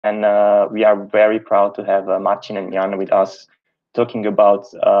and we are very proud to have Marcin and Jan with us talking about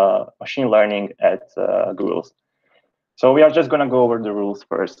machine learning at Google. So we are just gonna go over the rules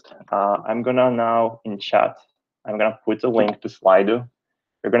first. I'm gonna now in chat, I'm gonna put a link to Slido.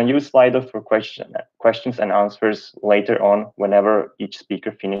 We're gonna use Slido for questions and answers later on whenever each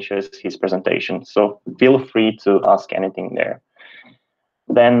speaker finishes his presentation. So feel free to ask anything there.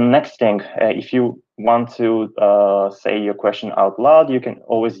 Then next thing, if you want to say your question out loud, you can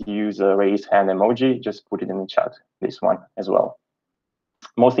always use a raise hand emoji. Just put it in the chat, this one as well.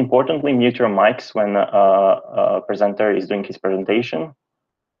 Most importantly, mute your mics when a presenter is doing his presentation,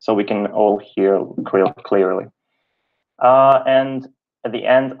 so we can all hear clearly. And at the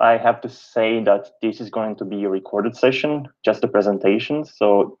end, I have to say that this is going to be a recorded session, just the presentation,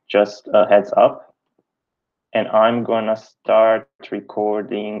 so just a heads up. And I'm gonna start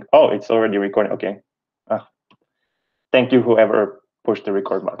recording. Oh, it's already recording, okay. Thank you, whoever pushed the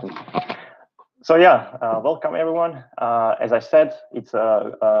record button. So yeah, welcome everyone. As I said, it's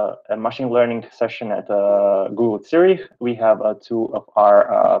a machine learning session at Google Zürich. We have two of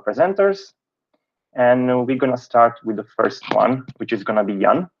our presenters, and we're gonna start with the first one, which is gonna be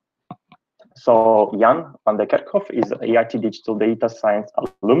Jan. So Jan van der Kerkhof is an EIT Digital Data Science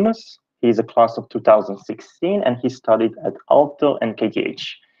alumnus. He's a class of 2016, and he studied at Alto and KTH.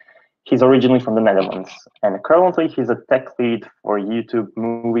 He's originally from the Netherlands, and currently he's a tech lead for YouTube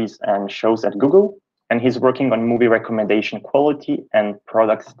movies and shows at Google, and he's working on movie recommendation quality and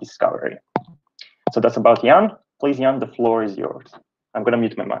products discovery. So that's about Jan. Please, Jan, the floor is yours. I'm gonna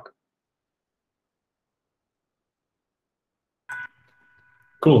mute my mic.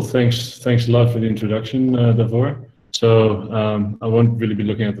 Cool, thanks a lot for the introduction, Davor. So I won't really be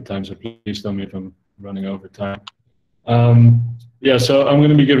looking at the time, so please tell me if I'm running over time. Yeah, so I'm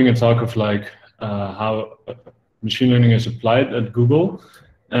going to be giving a talk of like how machine learning is applied at Google,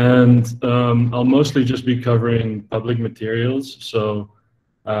 and I'll mostly just be covering public materials. So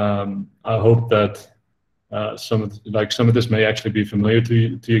I hope that some of this may actually be familiar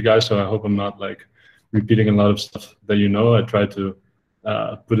to you guys. So I hope I'm not like repeating a lot of stuff that you know. I try to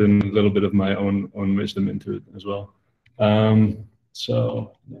put in a little bit of my own wisdom into it as well.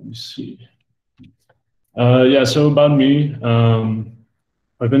 So let me see. Yeah, so about me,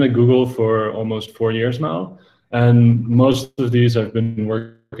 I've been at Google for almost 4 years now, and most of these I've been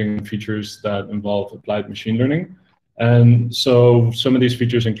working on features that involve applied machine learning. And so some of these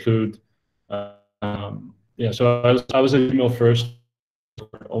features include, yeah, so I was at Gmail first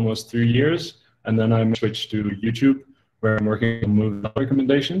for almost 3 years, and then I switched to YouTube, where I'm working on movie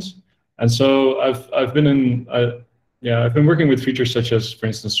recommendations. And so I've been working with features such as, for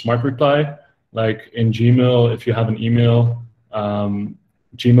instance, Smart Reply. Like in Gmail, if you have an email,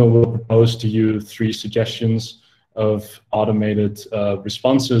 Gmail will propose to you 3 suggestions of automated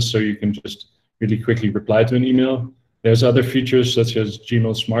responses, so you can just really quickly reply to an email. There's other features such as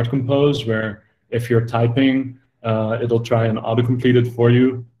Gmail Smart Compose, where if you're typing, it'll try and autocomplete it for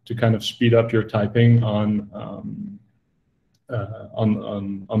you to kind of speed up your typing on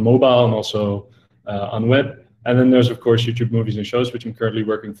mobile and also on web. And then there's, of course, YouTube Movies and Shows, which I'm currently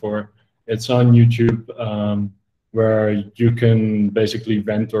working for. It's on YouTube, where you can basically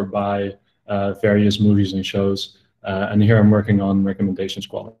rent or buy various movies and shows. And here I'm working on recommendations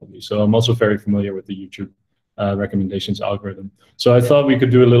quality. So I'm also very familiar with the YouTube recommendations algorithm. So I thought we could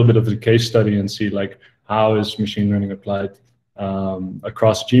do a little bit of a case study and see like how is machine learning applied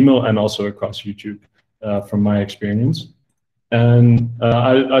across Gmail and also across YouTube from my experience. And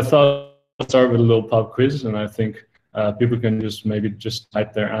I thought I'd start with a little pop quiz, and I think people can maybe just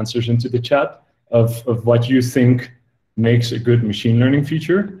type their answers into the chat of what you think makes a good machine learning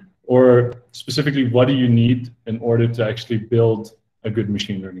feature, or specifically what do you need in order to actually build a good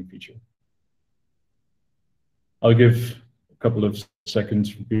machine learning feature. I'll give a couple of seconds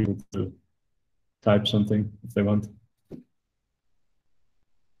for people to type something if they want.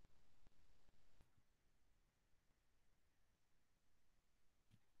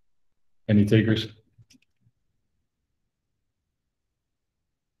 Any takers?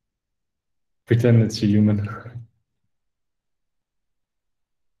 Pretend it's a human.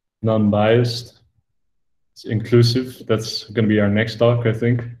 Non-biased. It's inclusive. That's going to be our next talk, I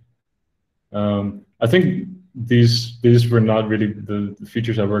think. I think these were not really, the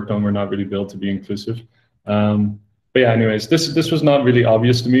features I worked on were not really built to be inclusive. But yeah, anyways, this was not really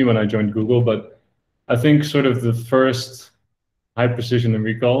obvious to me when I joined Google, but I think sort of the first high precision and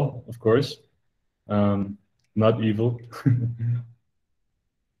recall, of course, not evil.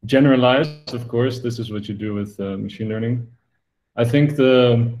 Generalized, of course, this is what you do with machine learning. I think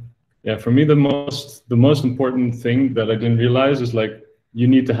for me, the most important thing that I didn't realize is like you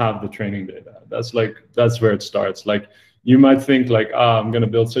need to have the training data. That's where it starts. Like, you might think like, I'm going to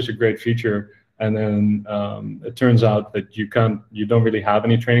build such a great feature, and then it turns out that you don't really have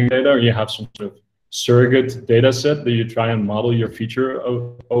any training data, or you have some sort of surrogate data set that you try and model your feature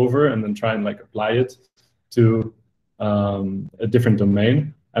over, and then try and like apply it to a different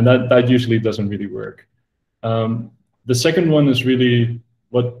domain, and that usually doesn't really work. The second one is really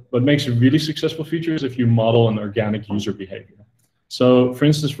what makes a really successful feature is if you model an organic user behavior. So, for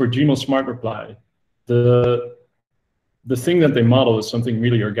instance, for Gmail Smart Reply, the thing that they model is something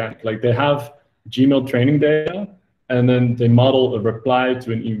really organic. Like, they have Gmail training data, and then they model a reply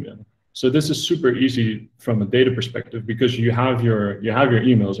to an email. So this is super easy from a data perspective, because you have your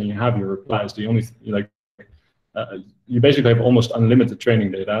emails and you have your replies. The only you basically have almost unlimited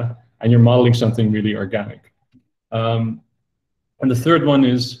training data, and you're modeling something really organic. And the third one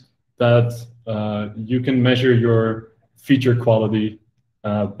is that you can measure your feature quality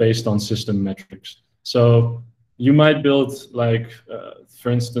based on system metrics. So you might build, like, for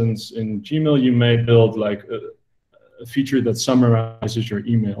instance, in Gmail, you may build like a feature that summarizes your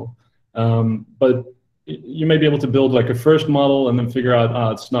email. But you may be able to build like a first model and then figure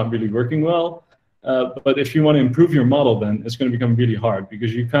out, it's not really working well. But if you want to improve your model, then it's going to become really hard,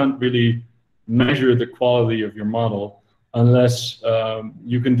 because you can't really measure the quality of your model unless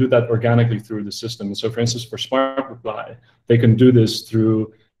you can do that organically through the system. So, for instance, for Smart Reply, they can do this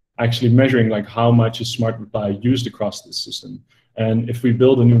through actually measuring like how much is Smart Reply used across the system. And if we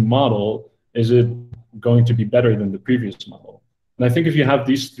build a new model, is it going to be better than the previous model? And I think if you have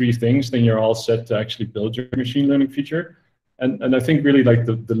these three things, then you're all set to actually build your machine learning feature. And I think really like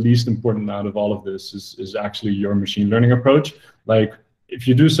the least important out of all of this is actually your machine learning approach. Like, if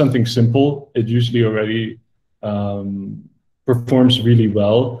you do something simple, it usually already performs really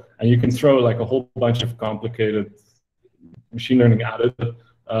well, and you can throw like a whole bunch of complicated machine learning at it.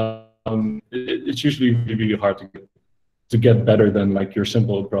 It's usually really hard to get better than like your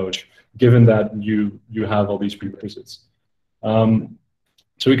simple approach, given that you have all these prerequisites.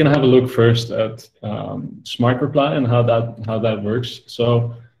 So we can have a look first at Smart Reply and how that works.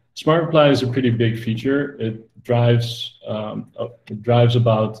 So Smart Reply is a pretty big feature. It drives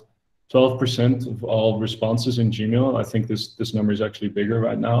about 12% of all responses in Gmail. I think this number is actually bigger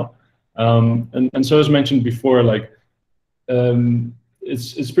right now. And so, as mentioned before, like,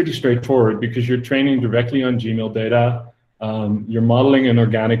 it's pretty straightforward, because you're training directly on Gmail data. You're modeling an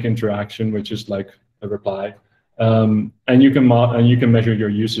organic interaction, which is like a reply, and you can measure your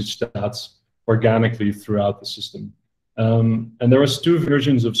usage stats organically throughout the system. And there was 2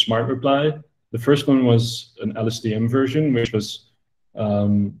 versions of Smart Reply. The first one was an LSTM version, which was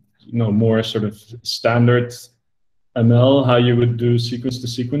more sort of standard ML, how you would do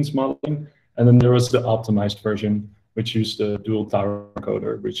sequence-to-sequence modeling. And then there was the optimized version, which used the dual tower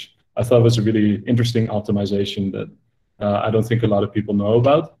encoder, which I thought was a really interesting optimization that I don't think a lot of people know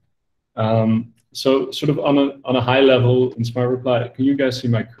about. So sort of on a high level in Smart Reply, can you guys see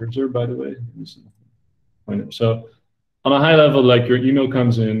my cursor, by the way? So on a high level, like, your email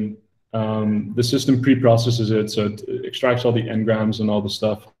comes in, the system pre-processes it, so it extracts all the n-grams and all the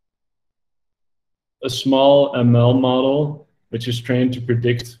stuff. A small ML model, which is trained to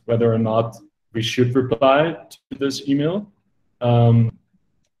predict whether or not we should reply to this email. We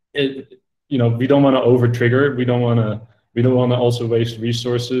don't want to over-trigger. We don't want to also waste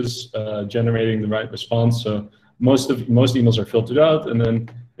resources generating the right response. So most emails are filtered out, and then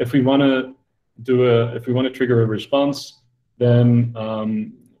if we want to trigger a response, then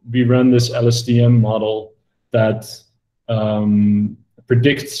we run this LSTM model that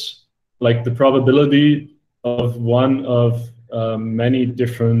predicts like the probability of one of many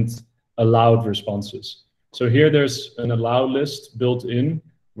different allowed responses. So here there's an allow list built in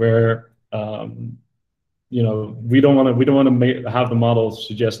where we don't want to have the model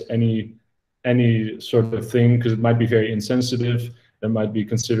suggest any sort of thing, because it might be very insensitive. That might be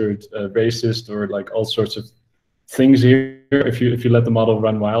considered racist, or like all sorts of things here if you let the model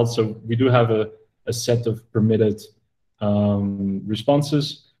run wild. So we do have a set of permitted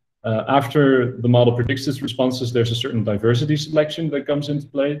responses. After the model predicts its responses, there's a certain diversity selection that comes into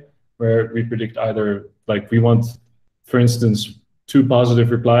play, where we predict either, like, we want, for instance, 2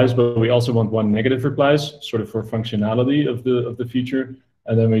 positive replies, but we also want 1 negative replies, sort of for functionality of the feature,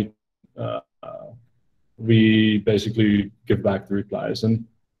 and then we basically give back the replies. And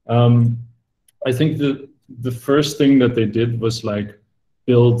I think the first thing that they did was like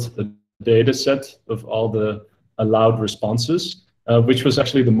build a data set of all the allowed responses, which was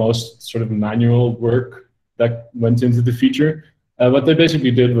actually the most sort of manual work that went into the feature. What they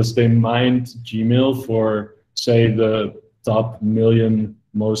basically did was they mined Gmail for, say, the top million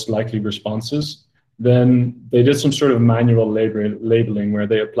most likely responses, then they did some sort of manual labeling where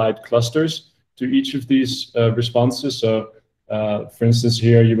they applied clusters to each of these responses. So for instance,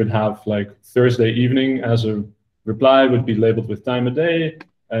 here you would have like Thursday evening as a reply would be labeled with time of day,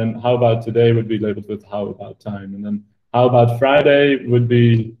 and how about today would be labeled with how about time. And then how about Friday would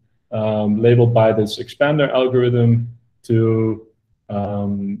be labeled by this expander algorithm to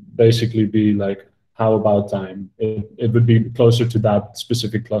basically be like how about time. It would be closer to that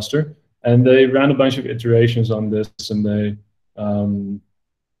specific cluster. And they ran a bunch of iterations on this, and they,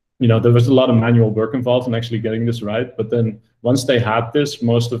 you know, there was a lot of manual work involved in actually getting this right. But then once they had this,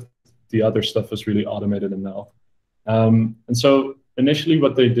 most of the other stuff was really automated in Now. And so initially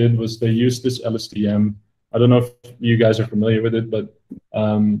what they did was they used this LSTM. I don't know if you guys are familiar with it, but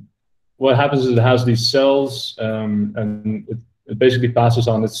what happens is it has these cells, and it basically passes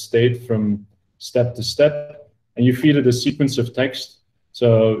on its state from step to step, and you feed it a sequence of text.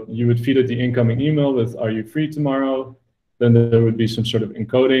 So you would feed it the incoming email with, "Are you free tomorrow?" Then there would be some sort of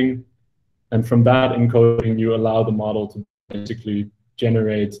encoding. And from that encoding, you allow the model to basically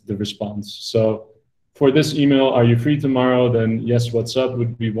generate the response. So for this email, "Are you free tomorrow?" then "Yes, what's up?"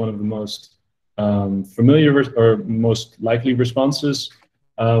 would be one of the most familiar or most likely responses.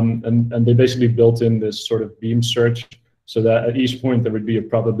 And they basically built in this sort of beam search so that at each point there would be a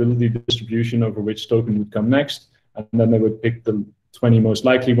probability distribution over which token would come next. And then they would pick the 20 most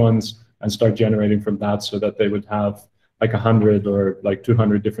likely ones and start generating from that, so that they would have like 100 or like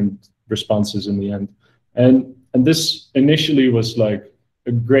 200 different responses in the end. And this initially was like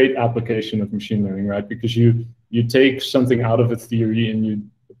a great application of machine learning, right? Because you take something out of a theory and you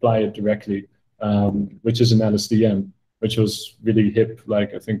apply it directly, which is an LSTM, which was really hip,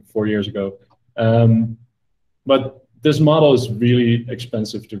 like I think 4 years ago. But this model is really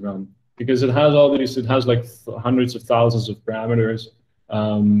expensive to run because it has all these, it has like hundreds of thousands of parameters.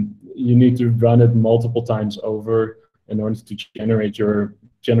 You need to run it multiple times over in order to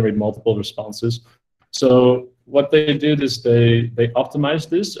generate multiple responses. So what they did is they optimized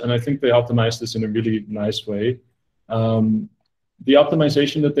this, and I think they optimized this in a really nice way. The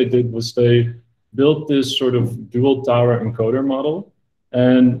optimization that they did was they built this sort of dual tower encoder model,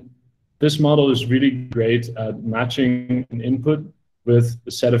 and this model is really great at matching an input with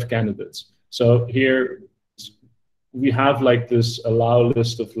a set of candidates. So here we have like this allow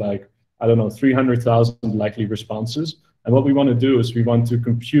list of like, I don't know, 300,000 likely responses. And what we want to do is we want to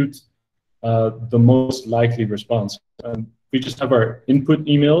compute the most likely response. And we just have our input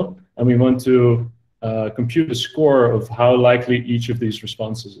email, and we want to compute a score of how likely each of these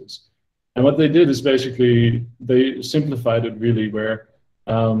responses is. And what they did is basically they simplified it really, where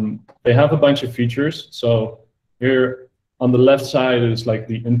they have a bunch of features. So here on the left side is like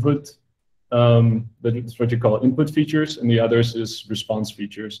the input, that's what you call input features, and the others is response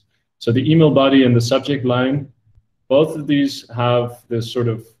features. So the email body and the subject line, both of these have this sort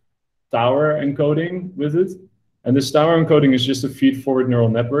of tower encoding with it. And this tower encoding is just a feed-forward neural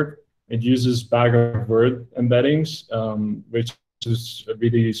network. It uses bag of word embeddings, which is a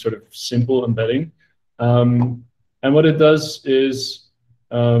really sort of simple embedding. And what it does is,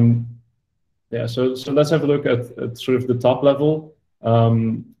 yeah, so let's have a look at sort of the top level,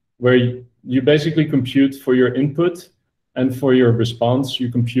 where you basically compute for your input, and for your response, you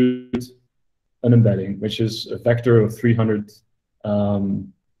compute an embedding, which is a vector of 300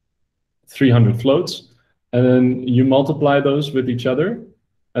 floats. And then you multiply those with each other,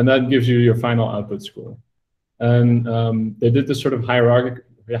 and that gives you your final output score. And they did this sort of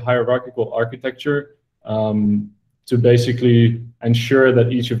hierarchical architecture to basically ensure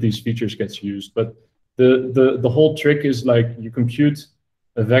that each of these features gets used. But the whole trick is like you compute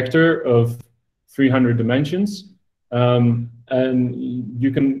a vector of 300 dimensions, and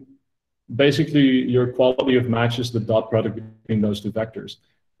you can basically, your quality of match is the dot product between those two vectors.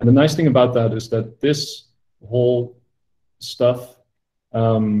 And the nice thing about that is that this whole stuff,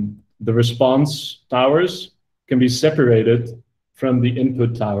 the response towers can be separated from the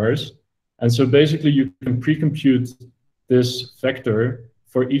input towers. And so basically you can pre-compute this vector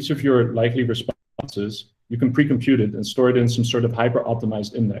for each of your likely responses. You can pre-compute it and store it in some sort of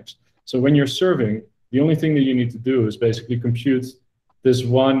hyper-optimized index. So when you're serving, the only thing that you need to do is basically compute this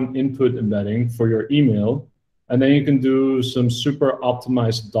one input embedding for your email, and then you can do some super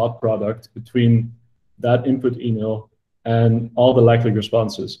optimized dot product between that input email and all the likely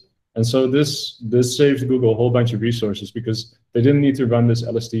responses. And so this saves Google a whole bunch of resources, because they didn't need to run this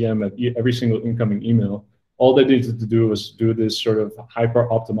LSTM at every single incoming email. All they needed to do was do this sort of hyper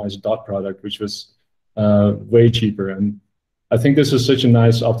optimized dot product, which was way cheaper. And I think this is such a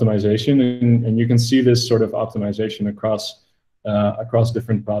nice optimization, and you can see this sort of optimization across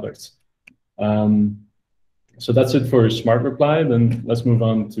different products. So that's it for Smart Reply. Then let's move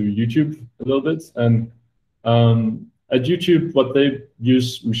on to YouTube a little bit. And at YouTube, what they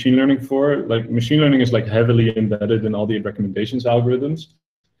use machine learning for, like machine learning is like heavily embedded in all the recommendations algorithms.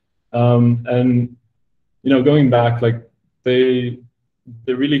 And going back, like they're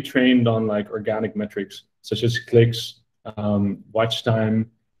really trained on like organic metrics such as clicks, watch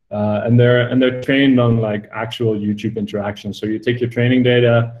time, and they're trained on like actual YouTube interactions. So you take your training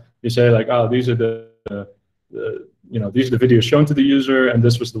data, you say like, oh, these are these are the videos shown to the user, and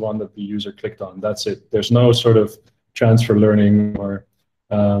this was the one that the user clicked on. That's it. There's no sort of transfer learning or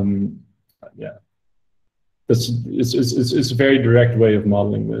it's a very direct way of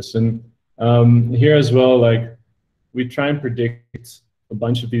modeling this. And here as well, like we try and predict a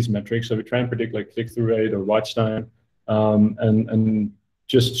bunch of these metrics. So we try and predict like click-through rate or watch time, and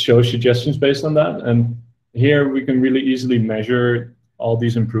just show suggestions based on that. And here we can really easily measure all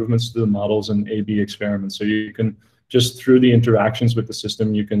these improvements to the models and A/B experiments. So you can just through the interactions with the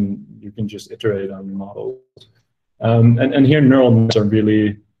system, you can just iterate on the models. And here neural nets are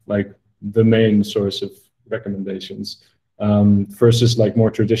really like the main source of recommendations, versus like more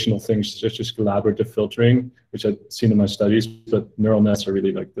traditional things such as collaborative filtering, which I've seen in my studies, but neural nets are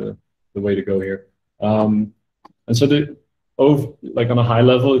really like the way to go here. And so like on a high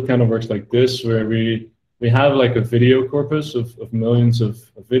level, it kind of works like this, where we have like a video corpus of millions of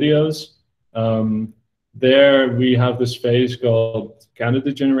videos. There we have this phase called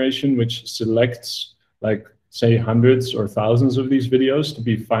candidate generation, which selects like say hundreds or thousands of these videos to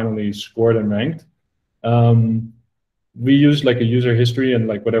be finally scored and ranked. We use like a user history and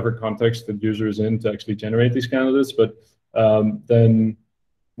like whatever context the user is in to actually generate these candidates. But then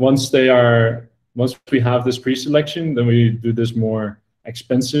once we have this pre-selection, then we do this more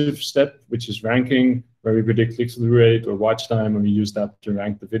expensive step, which is ranking, where we predict click-through rate or watch time, and we use that to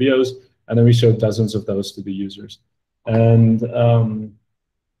rank the videos. And then we show dozens of those to the users. And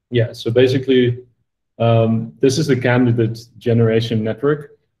yeah, so basically, this is the candidate generation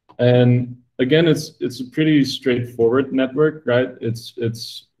network. And again, it's a pretty straightforward network, right?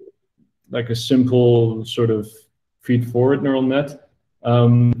 It's like a simple sort of feed-forward neural net.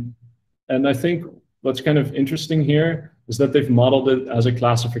 And I think what's kind of interesting here is that they've modeled it as a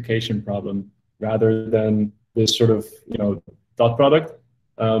classification problem rather than this sort of dot product.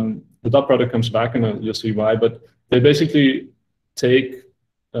 The dot product comes back, and you'll see why. But they basically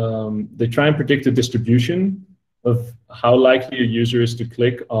they try and predict the distribution of how likely a user is to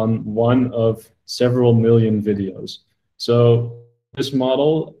click on one of several million videos. So this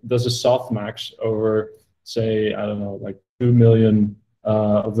model does a softmax over, say, I don't know, like 2 million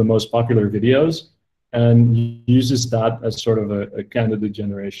of the most popular videos, and uses that as sort of a candidate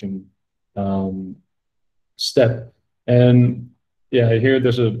generation step. And yeah, here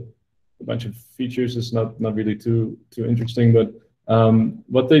there's a bunch of features. It's not really too interesting, but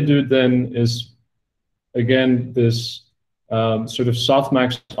what they do then is, again, this sort of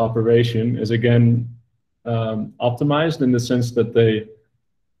softmax operation is again optimized in the sense that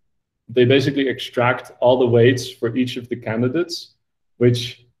they basically extract all the weights for each of the candidates,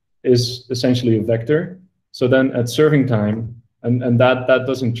 which is essentially a vector. So then at serving time, and that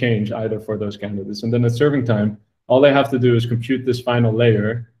doesn't change either for those candidates. And then at serving time, all they have to do is compute this final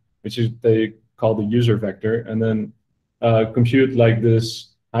layer, which is they call the user vector, and then compute like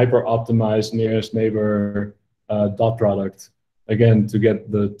this hyper-optimized nearest neighbor dot product, again, to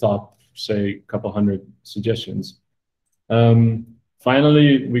get the top, say, couple hundred suggestions.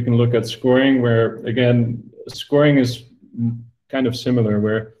 Finally, we can look at scoring, where, again, scoring is kind of similar,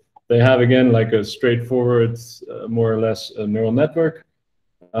 where they have, again, like a straightforward, more or less, a neural network.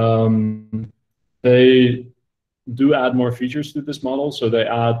 They do add more features to this model. So they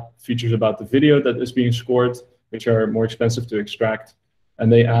add features about the video that is being scored, which are more expensive to extract.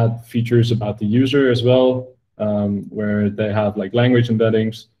 And they add features about the user as well, where they have like language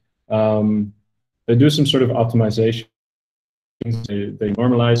embeddings. They do some sort of optimization. They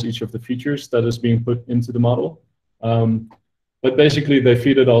normalize each of the features that is being put into the model. But basically, they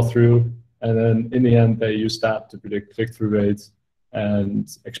feed it all through, and then in the end, they use that to predict click-through rates and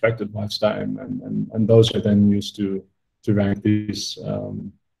expected watch time, and those are then used to rank these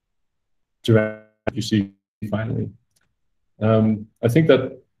to rank you see finally. I think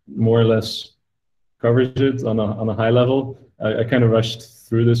that more or less covers it on a high level. I kind of rushed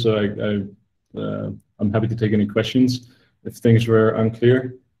through this, so I'm happy to take any questions if things were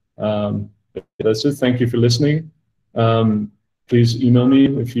unclear. That's it. Thank you for listening. Please email me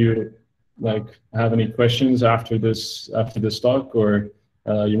if you like have any questions after this talk, or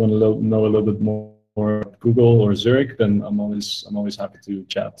you want to know a little bit more about Google or Zurich, then I'm always happy to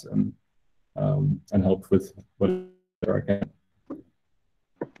chat and help with whatever I can.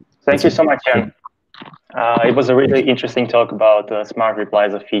 Thank you so much, Jan. It was a really interesting talk about smart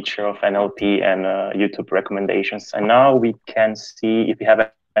replies, a feature of NLP and YouTube recommendations. And now we can see if you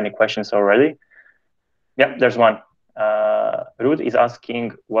have any questions already. Yeah, there's one. Ruud is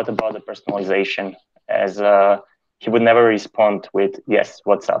asking, what about the personalization? As he would never respond with, yes,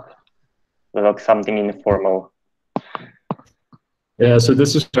 what's up? Like something informal. Yeah, so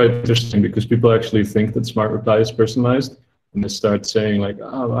this is quite interesting because people actually think that smart reply is personalized, and they start saying like,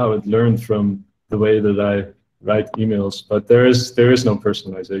 oh, wow, it learned from the way that I write emails, but there is no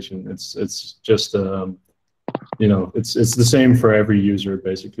personalization. It's just you know, it's the same for every user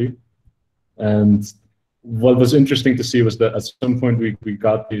basically. And what was interesting to see was that at some point we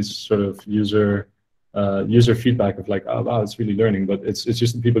got these sort of user feedback of like, oh wow, it's really learning, but it's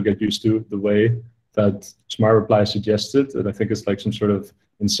just that people get used to the way that smart reply suggests it, and I think it's like some sort of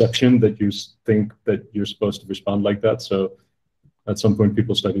inception that you think that you're supposed to respond like that. So at some point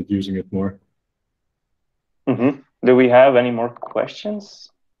people started using it more. Do we have any more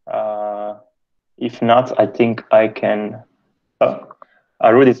questions? If not, I think I can.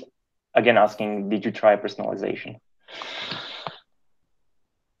 Ruud is again asking, did you try personalization?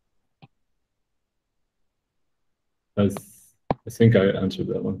 I think I answered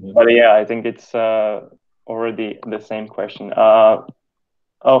that one. Yeah. But yeah, I think it's already the same question.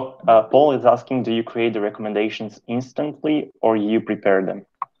 Paul is asking, do you create the recommendations instantly or you prepare them?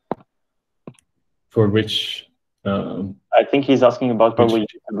 For which? I think he's asking about probably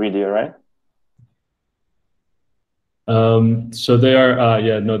YouTube video, right? So they are,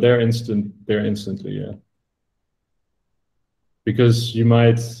 yeah, no, they're instantly, yeah. Because you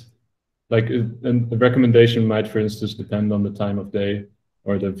might, like, and the recommendation might, for instance, depend on the time of day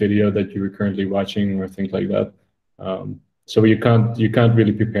or the video that you were currently watching or things like that. So you can't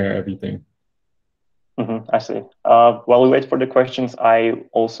really prepare everything. I see. While we wait for the questions, I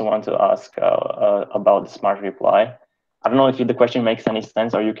also want to ask about the smart reply. I don't know if the question makes any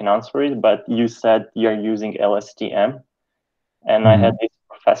sense or you can answer it, but you said you're using LSTM. And I had this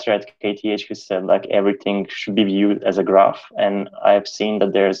professor at KTH who said like everything should be viewed as a graph. And I've seen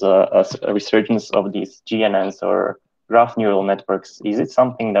that there's a resurgence of these GNNs or graph neural networks. Is it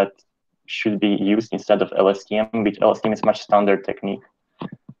something that should be used instead of LSTM, which LSTM is much standard technique?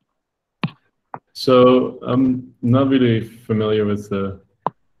 So I'm not really familiar with the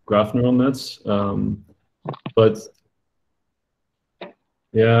graph neural nets, but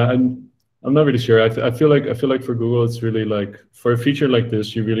yeah, I'm not really sure. I feel like for Google, it's really like for a feature like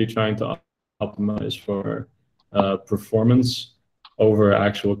this, you're really trying to optimize for performance over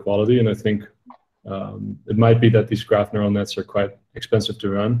actual quality, and I think it might be that these graph neural nets are quite expensive to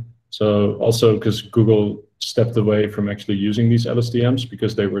run. So also because Google stepped away from actually using these LSTMs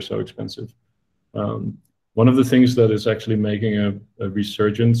because they were so expensive. One of the things that is actually making a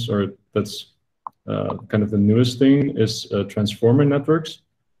resurgence, or that's kind of the newest thing, is transformer networks.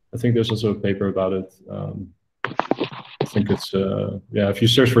 I think there's also a paper about it. I think it's yeah. If you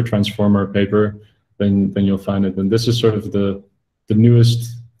search for transformer paper, then you'll find it. And this is sort of the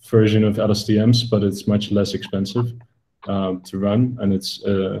newest version of LSTMs, but it's much less expensive to run, and it's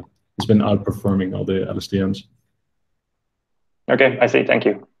been outperforming all the LSTMs. Okay, I see. Thank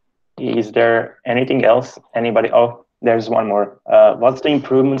you. Is there anything else? Anybody? Oh, there's one more. What's the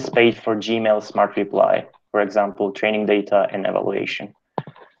improvement space for Gmail Smart Reply? For example, training data and evaluation.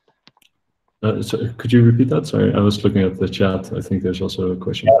 So could you repeat that? Sorry, I was looking at the chat. I think there's also a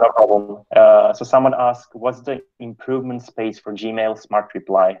question. Yeah, no problem. So someone asked, what's the improvement space for Gmail Smart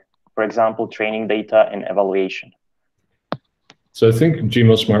Reply? For example, training data and evaluation. So I think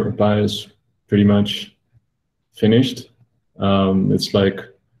Gmail Smart Reply is pretty much finished. It's like,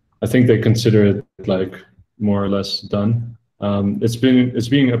 I think they consider it like more or less done. It's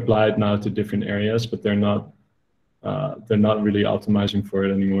being applied now to different areas, but they're not really optimizing for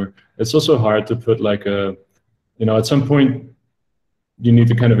it anymore. It's also hard to put like a, you know, at some point you need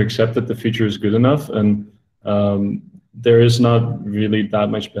to kind of accept that the feature is good enough, and there is not really that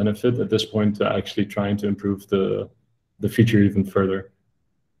much benefit at this point to actually trying to improve the feature even further.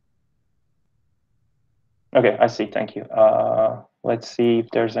 Okay, I see. Thank you. Let's see if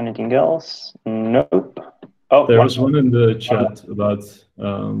there's anything else. Nope. Oh, there was one in the chat about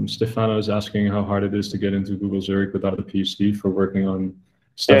Stefano is asking how hard it is to get into Google Zurich without a PhD for working on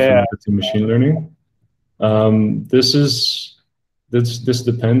stuff related to machine learning. This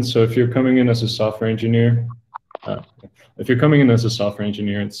depends. So if you're coming in as a software engineer, if you're coming in as a software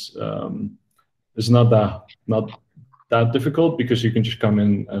engineer, it's not that difficult, because you can just come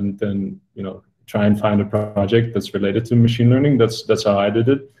in and then try and find a project that's related to machine learning. That's how I did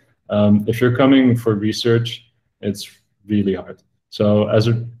it. If you're coming for research, it's really hard. So as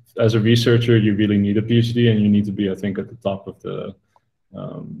a researcher, you really need a PhD, and you need to be, I think, at the top of the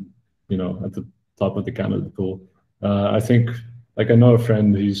at the top of the candidate pool. I think, like, I know a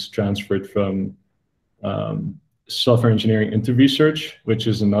friend, he's transferred from software engineering into research, which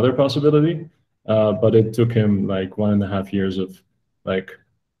is another possibility. But it took him like 1.5 years of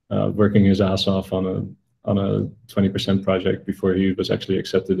working his ass off on a 20% project before he was actually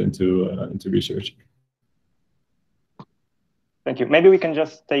accepted into research. Thank you. Maybe we can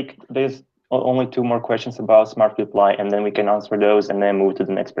just take this only 2 more questions about Smart Reply, and then we can answer those and then move to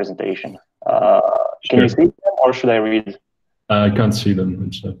the next presentation. Can you see them, or should I read? I can't see them.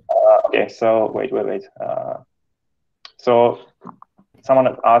 Okay, so wait. So someone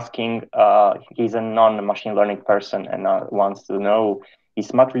is asking, he's a non-machine learning person and wants to know, is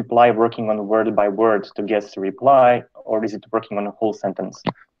Smart Reply working on word by word to guess the reply, or is it working on a whole sentence?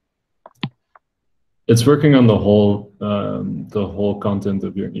 It's working on the whole content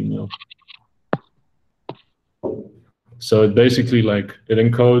of your email. So it basically it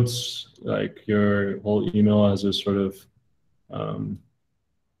encodes your whole email as a sort of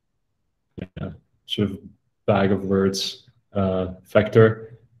bag of words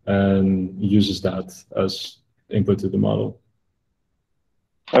vector, and uses that as input to the model.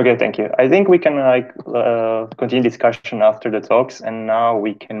 Okay, thank you. I think we can continue discussion after the talks, and now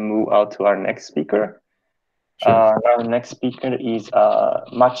we can move out to our next speaker. Sure. Our next speaker is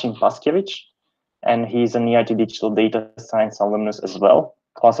Marcin Paszkiewicz, and he's an EIT Digital Data Science alumnus as well,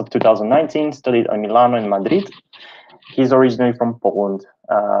 class of 2019, studied in Milano and Madrid. He's originally from Poland,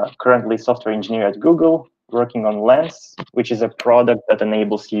 currently software engineer at Google, working on Lens, which is a product that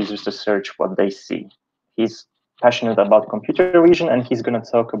enables users to search what they see. He's passionate about computer vision, and he's going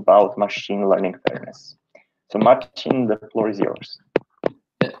to talk about machine learning fairness. So Marcin, the floor is yours.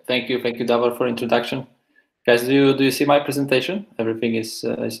 Thank you, Davor, for introduction. Guys, do you see my presentation? Everything is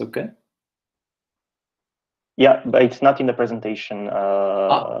okay? Yeah, but it's not in the presentation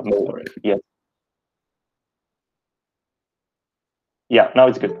mode yet. Yeah, now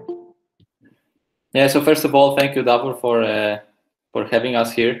it's good. Yeah, so first of all, thank you, Davor, for having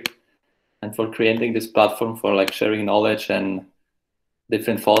us here and for creating this platform for sharing knowledge and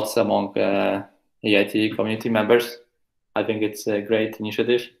different thoughts among EIT community members. I think it's a great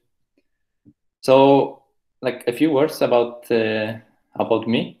initiative. So, a few words about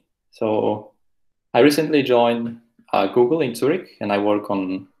me. So, I recently joined Google in Zurich, and I work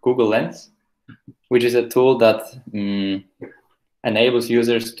on Google Lens, which is a tool that enables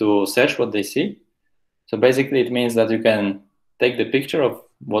users to search what they see. So basically, it means that you can take the picture of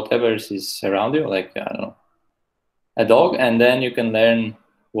whatever is around you, I don't know, a dog, and then you can learn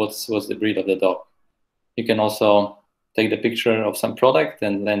what's the breed of the dog. You can also take the picture of some product,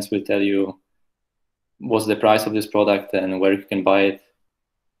 and Lens will tell you what's the price of this product and where you can buy it.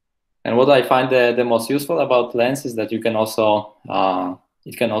 And what I find the most useful about Lens is that you can also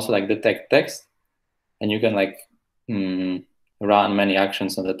it can also detect text, and you can run many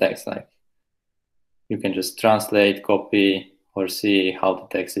actions on the text. You can just translate, copy, or see how the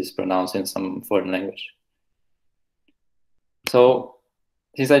text is pronounced in some foreign language. So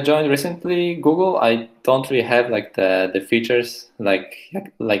since I joined recently Google, I don't really have the features like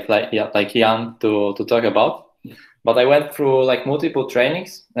Jan to talk about. But I went through multiple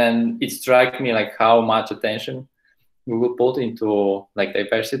trainings, and it struck me how much attention Google put into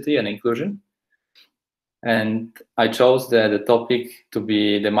diversity and inclusion. And I chose the topic to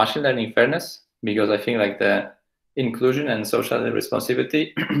be the machine learning fairness, because I think the inclusion and social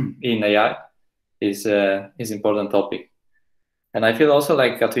responsibility in AI is important topic. And I feel also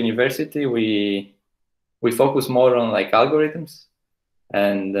at university we focus more on algorithms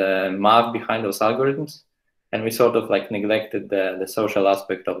and math behind those algorithms, and we sort of neglected the social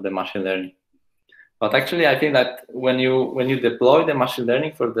aspect of the machine learning. But actually, I think that when you deploy the machine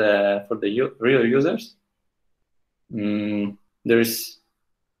learning for the real users, there is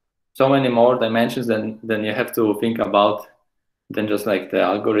so many more dimensions than you have to think about than just the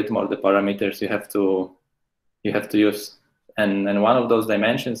algorithm or the parameters you have to use. And one of those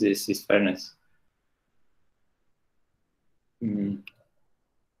dimensions is fairness.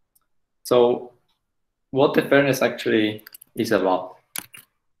 So what the fairness actually is about.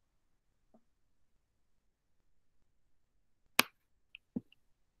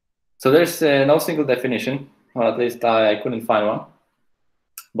 So there's no single definition, or at least I couldn't find one.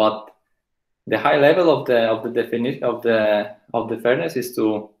 But the high level of the definition of the fairness is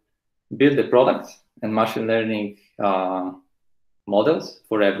to build the products and machine learning models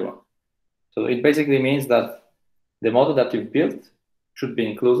for everyone. So it basically means that the model that you've built should be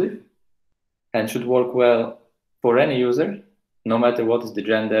inclusive and should work well for any user, no matter what is the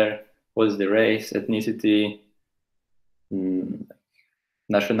gender, what is the race, ethnicity,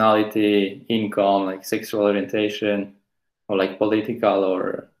 nationality, income, like sexual orientation, or like political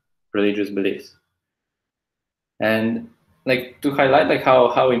or religious beliefs. And like to highlight like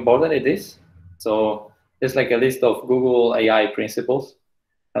how important it is. So there's like a list of Google AI principles,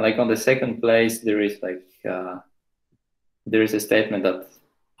 and like on the second place there is like there is a statement that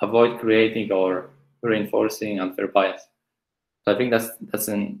avoid creating or reinforcing unfair bias. So I think that's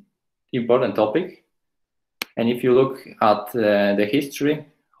an important topic. And if you look at the history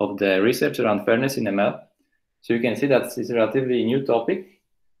of the research around fairness in ML, so you can see that it's a relatively new topic,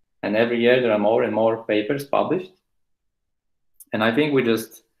 and every year there are more and more papers published. And I think we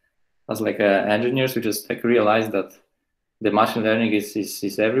just, as like engineers, we just like realize that the machine learning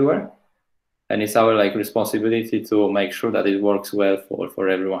is everywhere, and it's our like responsibility to make sure that it works well for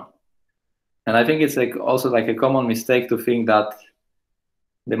everyone. And I think it's like also like a common mistake to think that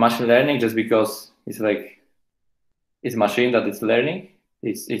the machine learning, just because it's like it's machine that it's learning,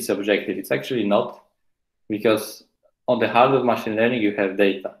 it's objective. It's actually not, because on the heart of machine learning you have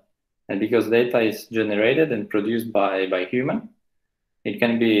data, and because data is generated and produced by human, it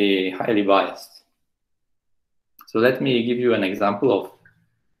can be highly biased. So let me give you an example of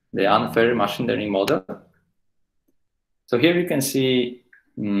the unfair machine learning model. So here you can see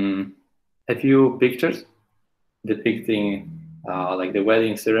a few pictures depicting like the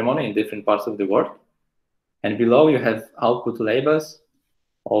wedding ceremony in different parts of the world. And below you have output labels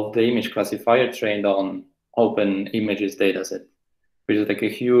of the image classifier trained on Open Images dataset, which is like a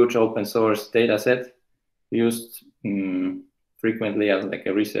huge open source dataset used frequently as like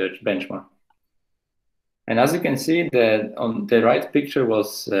a research benchmark. And as you can see, on the right picture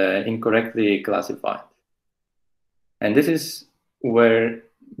was incorrectly classified. And this is where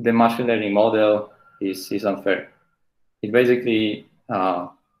the machine learning model is unfair. It basically,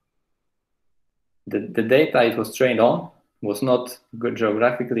 the data it was trained on was not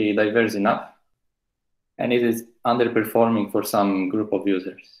geographically diverse enough, and it is underperforming for some group of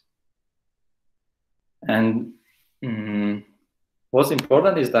users. And what's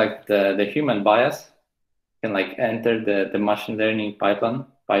important is that the human bias can like enter the machine learning pipeline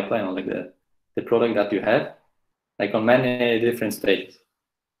or like the product that you have, like on many different stages,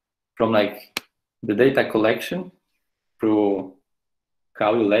 from like the data collection through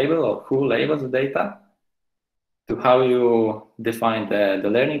how you label or who labels the data, to how you define the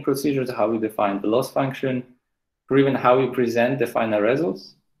learning procedures, how you define the loss function, or even how you present the final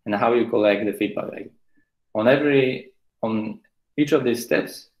results and how you collect the feedback. Like on each of these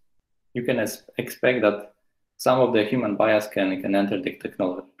steps, you can expect that some of the human bias can enter the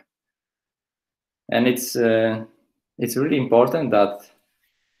technology. And it's really important that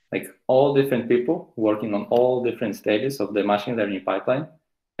like all different people working on all different stages of the machine learning pipeline,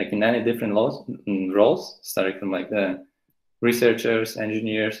 like in any different roles, starting from like the researchers,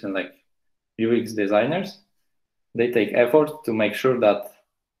 engineers, and like UX designers, they take effort to make sure that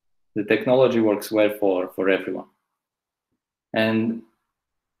the technology works well for everyone. And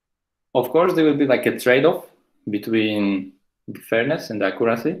of course, there will be like a trade-off between the fairness and the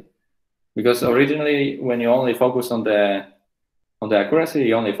accuracy, because originally when you only focus on the accuracy,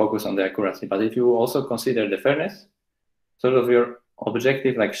 you only focus on the accuracy. But if you also consider the fairness, sort of your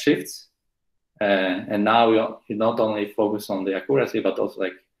objective like shifts, and now you not only focus on the accuracy, but also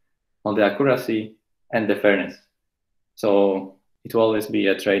like on the accuracy and the fairness. So it will always be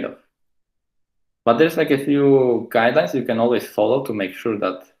a trade-off. But there's like a few guidelines you can always follow to make sure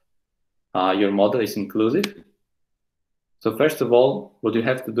that your model is inclusive. So first of all, what you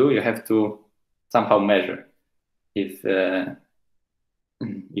have to do, you have to somehow measure if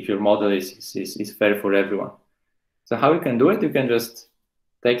your model is fair for everyone. So how you can do it, you can just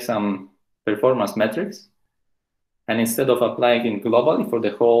take some performance metrics, and instead of applying it globally for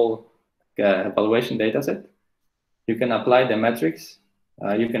the whole evaluation dataset, you can apply the metrics,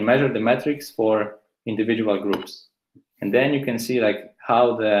 you can measure the metrics for individual groups. And then you can see like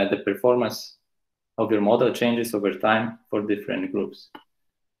how the performance of your model changes over time for different groups.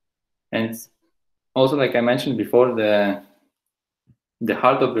 And also, like I mentioned before, the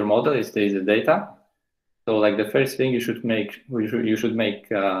heart of your model is the data. So like the first thing you should make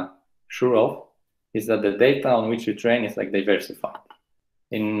sure of is that the data on which you train is like diversified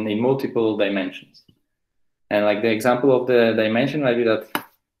in multiple dimensions. And like the example of the dimension might be that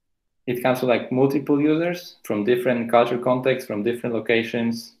it comes to like multiple users from different culture contexts, from different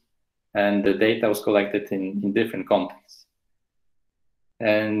locations, and the data was collected in different contexts.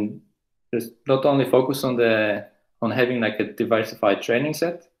 And just not only focus on having like a diversified training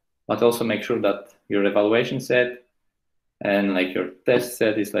set, but also make sure that your evaluation set and like your test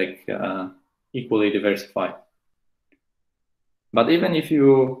set is like equally diversified. But even if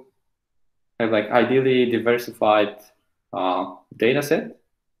you have like ideally diversified data set,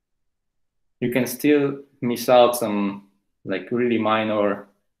 you can still miss out some like really minor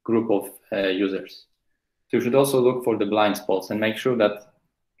group of users. So you should also look for the blind spots and make sure that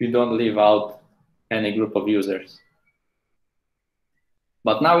you don't leave out any group of users.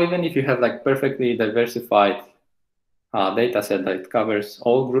 But now, even if you have like perfectly diversified data set that covers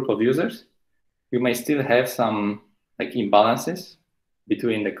all group of users, you may still have some like imbalances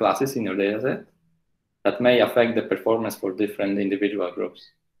between the classes in your data set that may affect the performance for different individual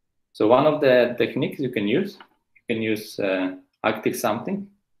groups. So one of the techniques you can use active sampling,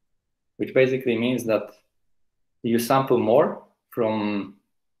 which basically means that you sample more from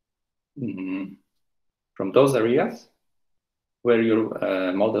those areas where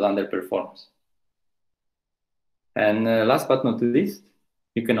your model underperforms. And last but not least,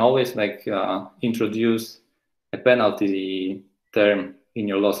 you can always like introduce a penalty term in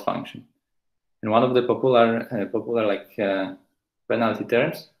your loss function. And one of the popular like penalty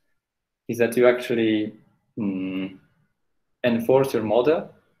terms is that you actually enforce your model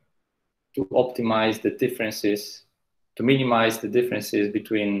to optimize the differences, to minimize the differences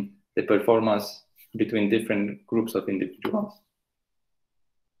between the performance between different groups of individuals.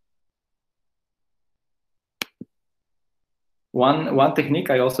 One technique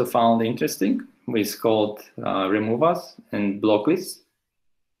I also found interesting is called removals and block lists.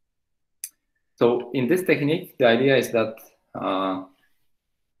 So in this technique, the idea is that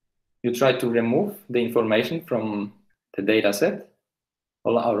you try to remove the information from the data set,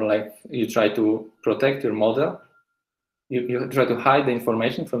 or like you try to protect your model. You try to hide the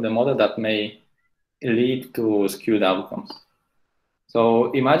information from the model that may lead to skewed outcomes.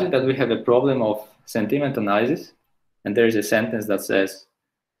 So imagine that we have a problem of sentiment analysis, and there is a sentence that says,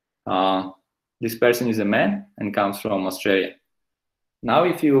 this person is a man and comes from Australia. Now,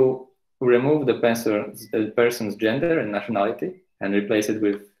 if you remove the person's gender and nationality and replace it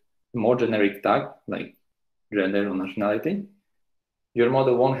with a more generic tag like gender or nationality, your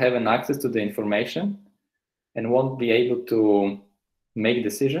model won't have an access to the information and won't be able to make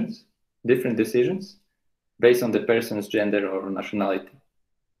decisions, different decisions, based on the person's gender or nationality.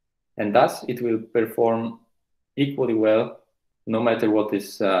 And thus, it will perform equally well, no matter what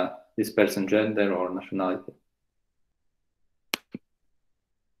is this person's gender or nationality.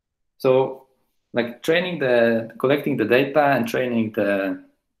 So, like collecting the data and training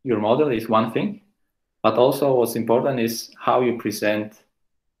your model is one thing, but also what's important is how you present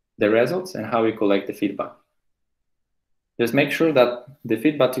the results and how you collect the feedback. Just make sure that the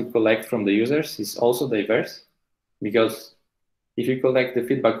feedback you collect from the users is also diverse, because if you collect the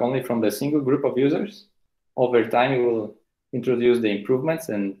feedback only from the single group of users, over time you will introduce the improvements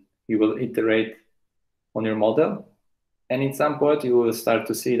and you will iterate on your model. And in some point, you will start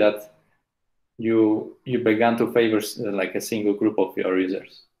to see that you began to favor like a single group of your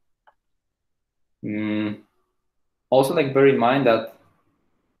users. Also, like bear in mind that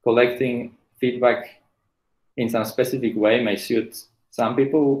collecting feedback in some specific way may suit some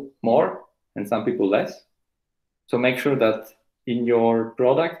people more and some people less. So make sure that in your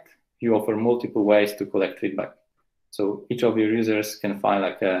product, you offer multiple ways to collect feedback. So each of your users can find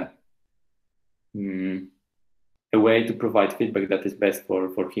like a way to provide feedback that is best for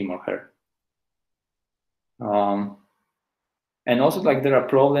him or her. And also, like, there are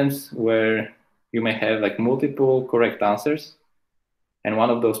problems where you may have like multiple correct answers. And one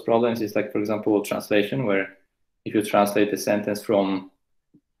of those problems is like, for example, translation, where if you translate a sentence from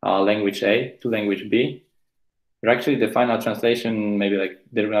language A to language B, actually the final translation, maybe like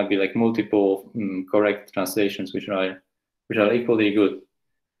there will be like multiple correct translations, which are equally good.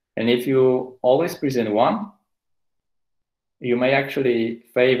 And if you always present one, you may actually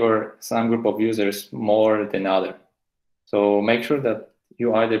favor some group of users more than other. So make sure that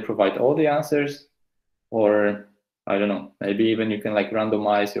you either provide all the answers, or I don't know, maybe even you can like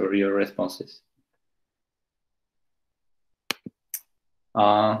randomize your responses.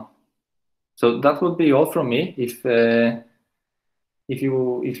 So that would be all from me. If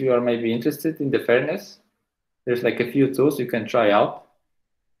you are maybe interested in the fairness, there's like a few tools you can try out.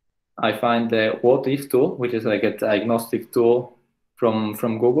 I find the What If tool, which is like a diagnostic tool from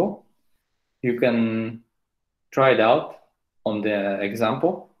Google. You can try it out on the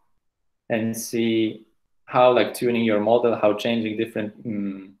example, and see how like tuning your model, how changing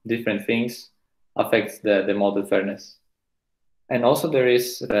different things affects the model fairness. And also there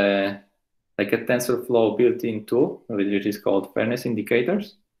is like a TensorFlow built-in tool, which is called fairness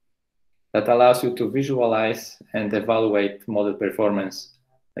indicators, that allows you to visualize and evaluate model performance,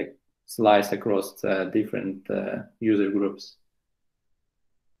 like slice across different user groups.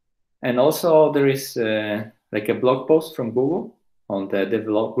 And also there is like a blog post from Google on the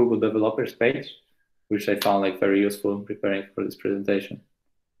Google developers page, which I found like very useful preparing for this presentation.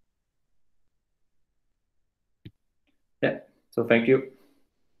 Yeah, so thank you.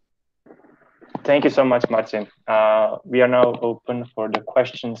 Thank you so much, Marcin. We are now open for the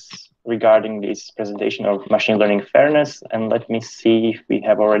questions regarding this presentation of machine learning fairness. And let me see if we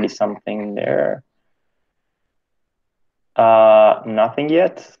have already something there. Nothing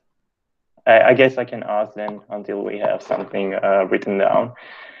yet. I guess I can ask then until we have something written down.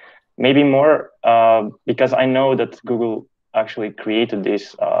 Maybe more, because I know that Google actually created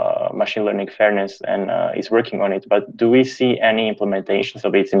this machine learning fairness and is working on it, but do we see any implementations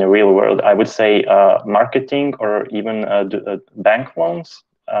of it in the real world? I would say marketing or even bank loans,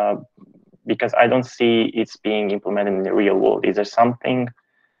 because I don't see it's being implemented in the real world. Is there something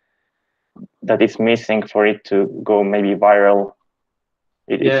that is missing for it to go maybe viral?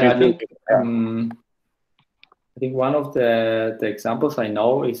 I think one of the examples I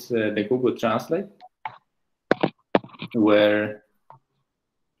know is the Google Translate, where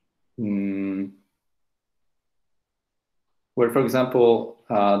for example,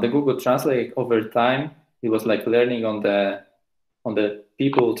 the Google Translate over time, it was like learning on the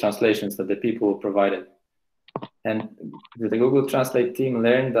people translations that the people provided. And the Google Translate team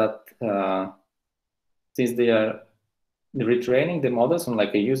learned that since they are retraining the models on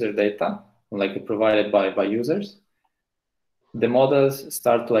like a user data, like provided by users, the models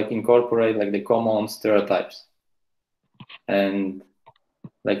start to like incorporate like the common stereotypes, and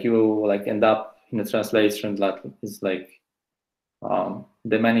like you like end up in a translation that is like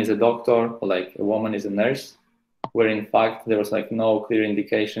the man is a doctor or like a woman is a nurse, where in fact there was like no clear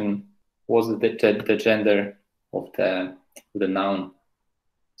indication was the gender of the noun.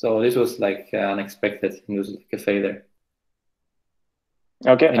 So this was like unexpected. It was like a failure.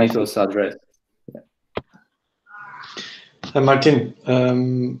 Okay, and it was addressed. Yeah. Martin,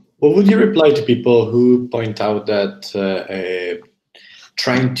 what would you reply to people who point out that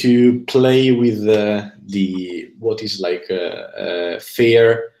trying to play with what is like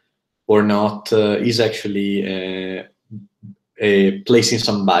fair or not is actually placing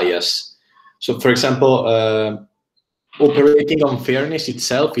some bias? So, for example, operating on fairness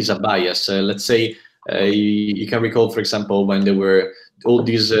itself is a bias. Let's say you can recall, for example, when there were all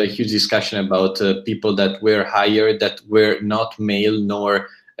these huge discussion about people that were hired that were not male nor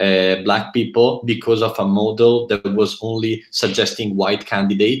black people because of a model that was only suggesting white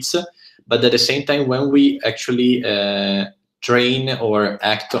candidates. But at the same time, when we actually train or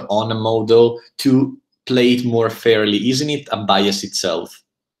act on a model to play it more fairly, isn't it a bias itself?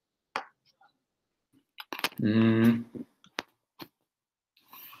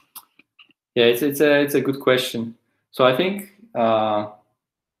 Yeah, it's a good question. So I think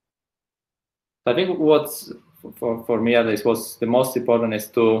what's for me at least was the most important is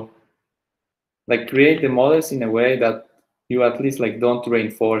to like create the models in a way that you at least like don't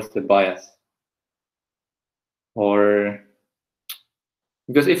reinforce the bias, or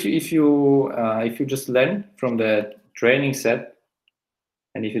because if you just learn from the training set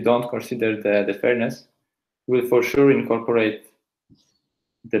and if you don't consider the fairness, you will for sure incorporate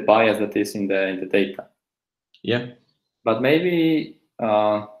the bias that is in the data. Yeah, but maybe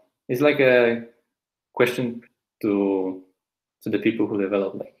it's like a question to the people who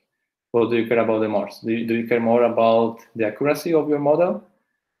develop, like, what do you care about the most? Do you care more about the accuracy of your model,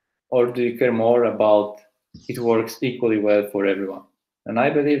 or do you care more about it works equally well for everyone? And I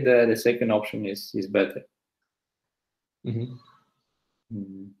believe that the second option is better.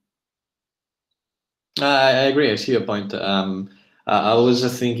 I agree. I see your point. I was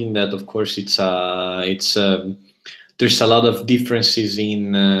thinking that, of course, there's a lot of differences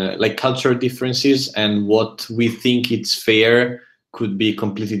in like cultural differences, and what we think it's fair could be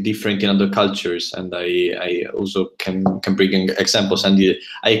completely different in other cultures. And I also can bring examples, and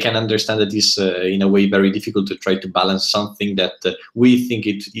I can understand that it's in a way very difficult to try to balance something that we think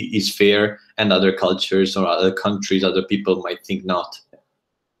it is fair, and other cultures or other countries, other people might think not.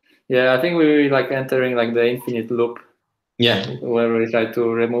 Yeah, I think we're like entering like the infinite loop. Yeah, where we try to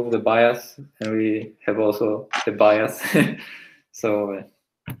remove the bias, and we have also the bias. So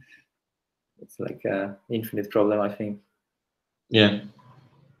it's like an infinite problem, I think. Yeah.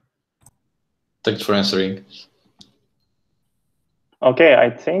 Thanks for answering. Okay, I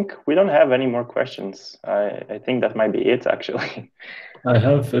think we don't have any more questions. I think that might be it, actually. I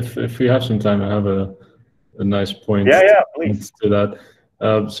have, if we have some time, I have a nice point Yeah, please. to that.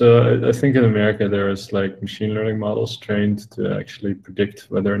 So I think in America there is like machine learning models trained to actually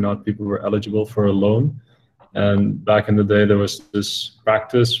predict whether or not people were eligible for a loan. And back in the day, there was this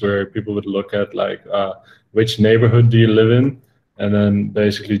practice where people would look at like which neighborhood do you live in, and then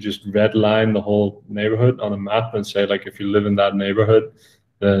basically just redline the whole neighborhood on a map and say like if you live in that neighborhood,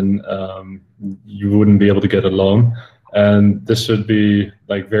 then you wouldn't be able to get a loan. And this would be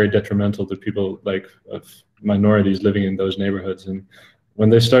like very detrimental to people like of minorities living in those neighborhoods. And when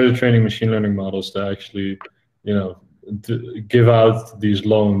they started training machine learning models to actually, you know, to give out these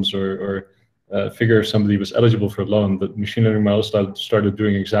loans or figure if somebody was eligible for a loan, the machine learning models started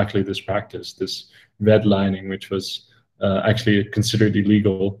doing exactly this practice, this redlining, which was actually considered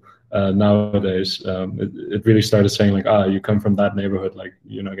illegal nowadays. It really started saying like, you come from that neighborhood, like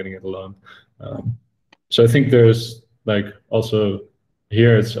you're not getting a loan. So I think there's like also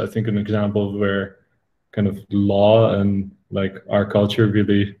here, it's I think an example where kind of law and like our culture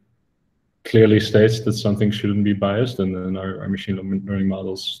really clearly states that something shouldn't be biased, and then our machine learning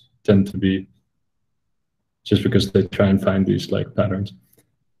models tend to be, just because they try and find these like patterns.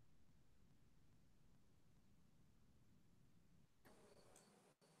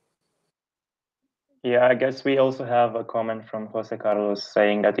 Yeah, I guess we also have a comment from Jose Carlos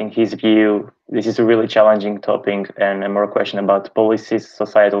saying that in his view, this is a really challenging topic and a more question about policies,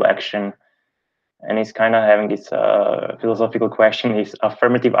 societal action. And he's kind of having this philosophical question, is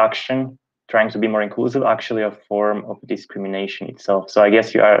affirmative action, trying to be more inclusive, actually a form of discrimination itself? So I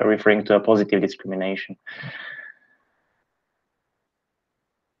guess you are referring to a positive discrimination.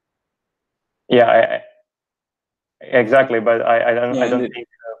 Yeah, exactly, but I don't think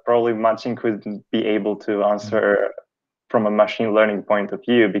probably Marcin could be able to answer from a machine learning point of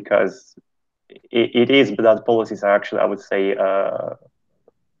view, because it is, but that policies are actually, I would say,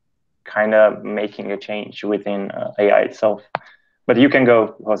 kind of making a change within AI itself. But you can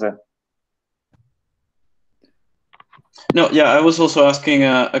go, Jose. No, yeah, I was also asking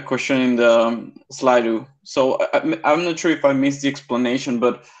a question in the Slido. So I'm not sure if I missed the explanation,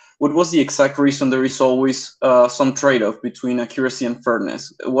 but what was the exact reason there is always some trade-off between accuracy and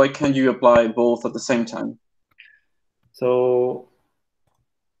fairness? Why can't you apply both at the same time? So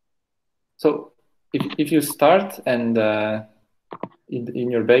if you start and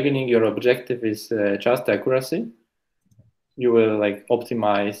in your beginning your objective is just accuracy, you will like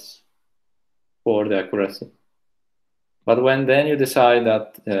optimize for the accuracy. But when then you decide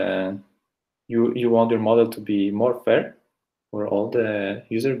that you want your model to be more fair for all the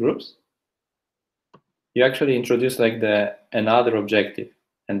user groups, you actually introduce like another objective,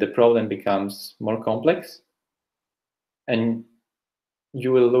 and the problem becomes more complex, and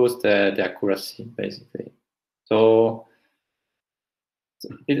you will lose the accuracy basically. So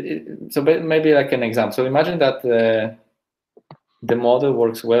maybe like an example. So imagine that the model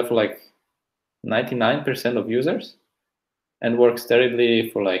works well for like 99% of users and works terribly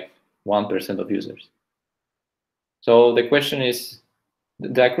for like 1% of users. So the question is,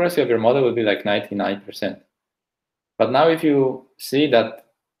 the accuracy of your model will be like 99%. But now if you see that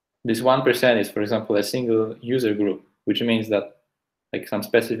this 1% is, for example, a single user group, which means that like some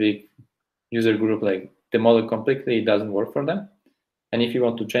specific user group, like the model completely doesn't work for them. And if you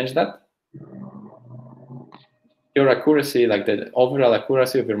want to change that, your accuracy, like the overall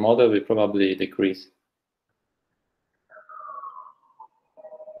accuracy of your model, will probably decrease.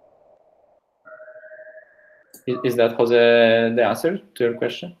 Is that, Jose, the answer to your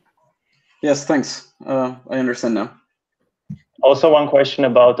question? Yes, thanks. I understand now. Also, one question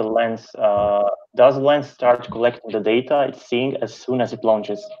about the Lens. Does Lens start collecting the data it's seeing as soon as it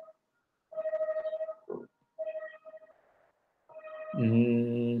launches?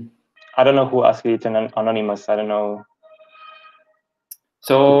 I don't know who asked it, an anonymous, I don't know.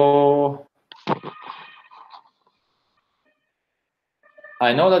 So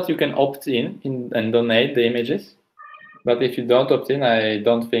I know that you can opt in and donate the images, but if you don't opt in, I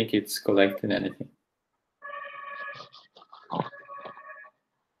don't think it's collecting anything.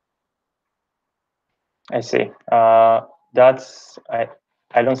 I see. I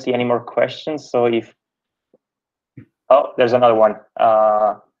don't see any more questions. So there's another one.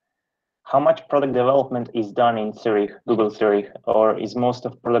 How much product development is done in Zurich, Google Zurich, or is most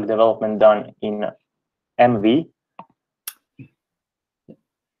of product development done in MV?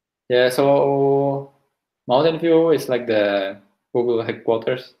 Yeah, so Mountain View is like the Google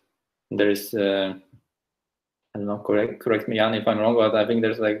headquarters. There is, I don't know, correct me, Jan, if I'm wrong, but I think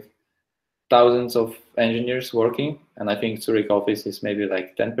there's like thousands of engineers working, and I think Zurich office is maybe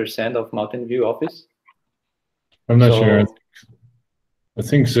like 10% of Mountain View office. I'm not sure. I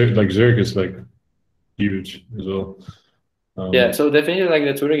think Zurich is like huge as well. Yeah, so definitely like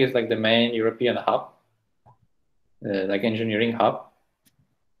the Zurich is like the main European hub, like engineering hub.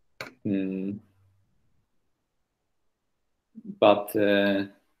 But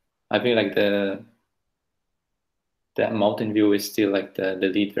I think like the Mountain View is still like the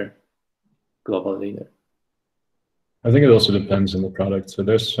leader, global leader. I think it also depends on the product. So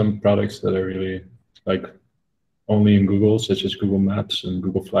there's some products that are really like only in Google, such as Google Maps and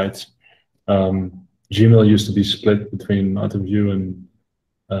Google Flights. Gmail used to be split between Mountain View and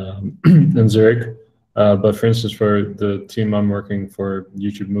Zurich. But for instance, for the team I'm working for,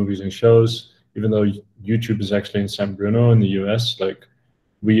 YouTube movies and shows, even though YouTube is actually in San Bruno in the US, like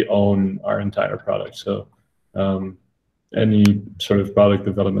we own our entire product. So any sort of product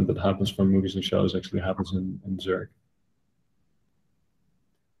development that happens for movies and shows actually happens in Zurich.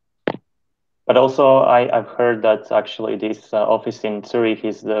 But also, I've heard that actually this office in Zurich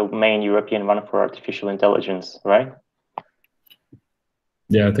is the main European one for artificial intelligence, right?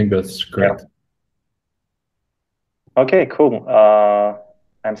 Yeah, I think that's correct. Yeah. Okay, cool.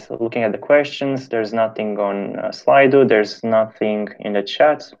 I'm still looking at the questions. There's nothing on Slido. There's nothing in the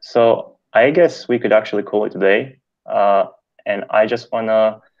chat. So I guess we could actually call it today. And I just want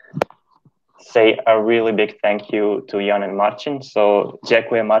to say a really big thank you to Jan and Marcin. So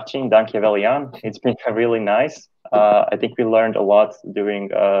Dziękuję Marcin, dankjewel Jan. It's been really nice. I think we learned a lot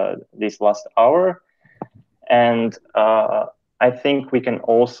during this last hour. And I think we can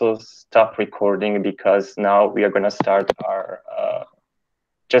also stop recording because now we are going to start our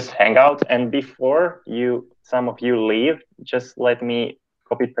just hangout. And before some of you leave, just let me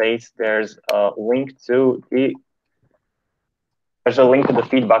copy paste. There's a link to the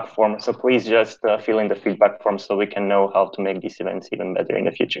feedback form. So please just fill in the feedback form so we can know how to make these events even better in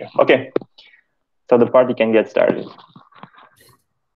the future. Okay, so the party can get started.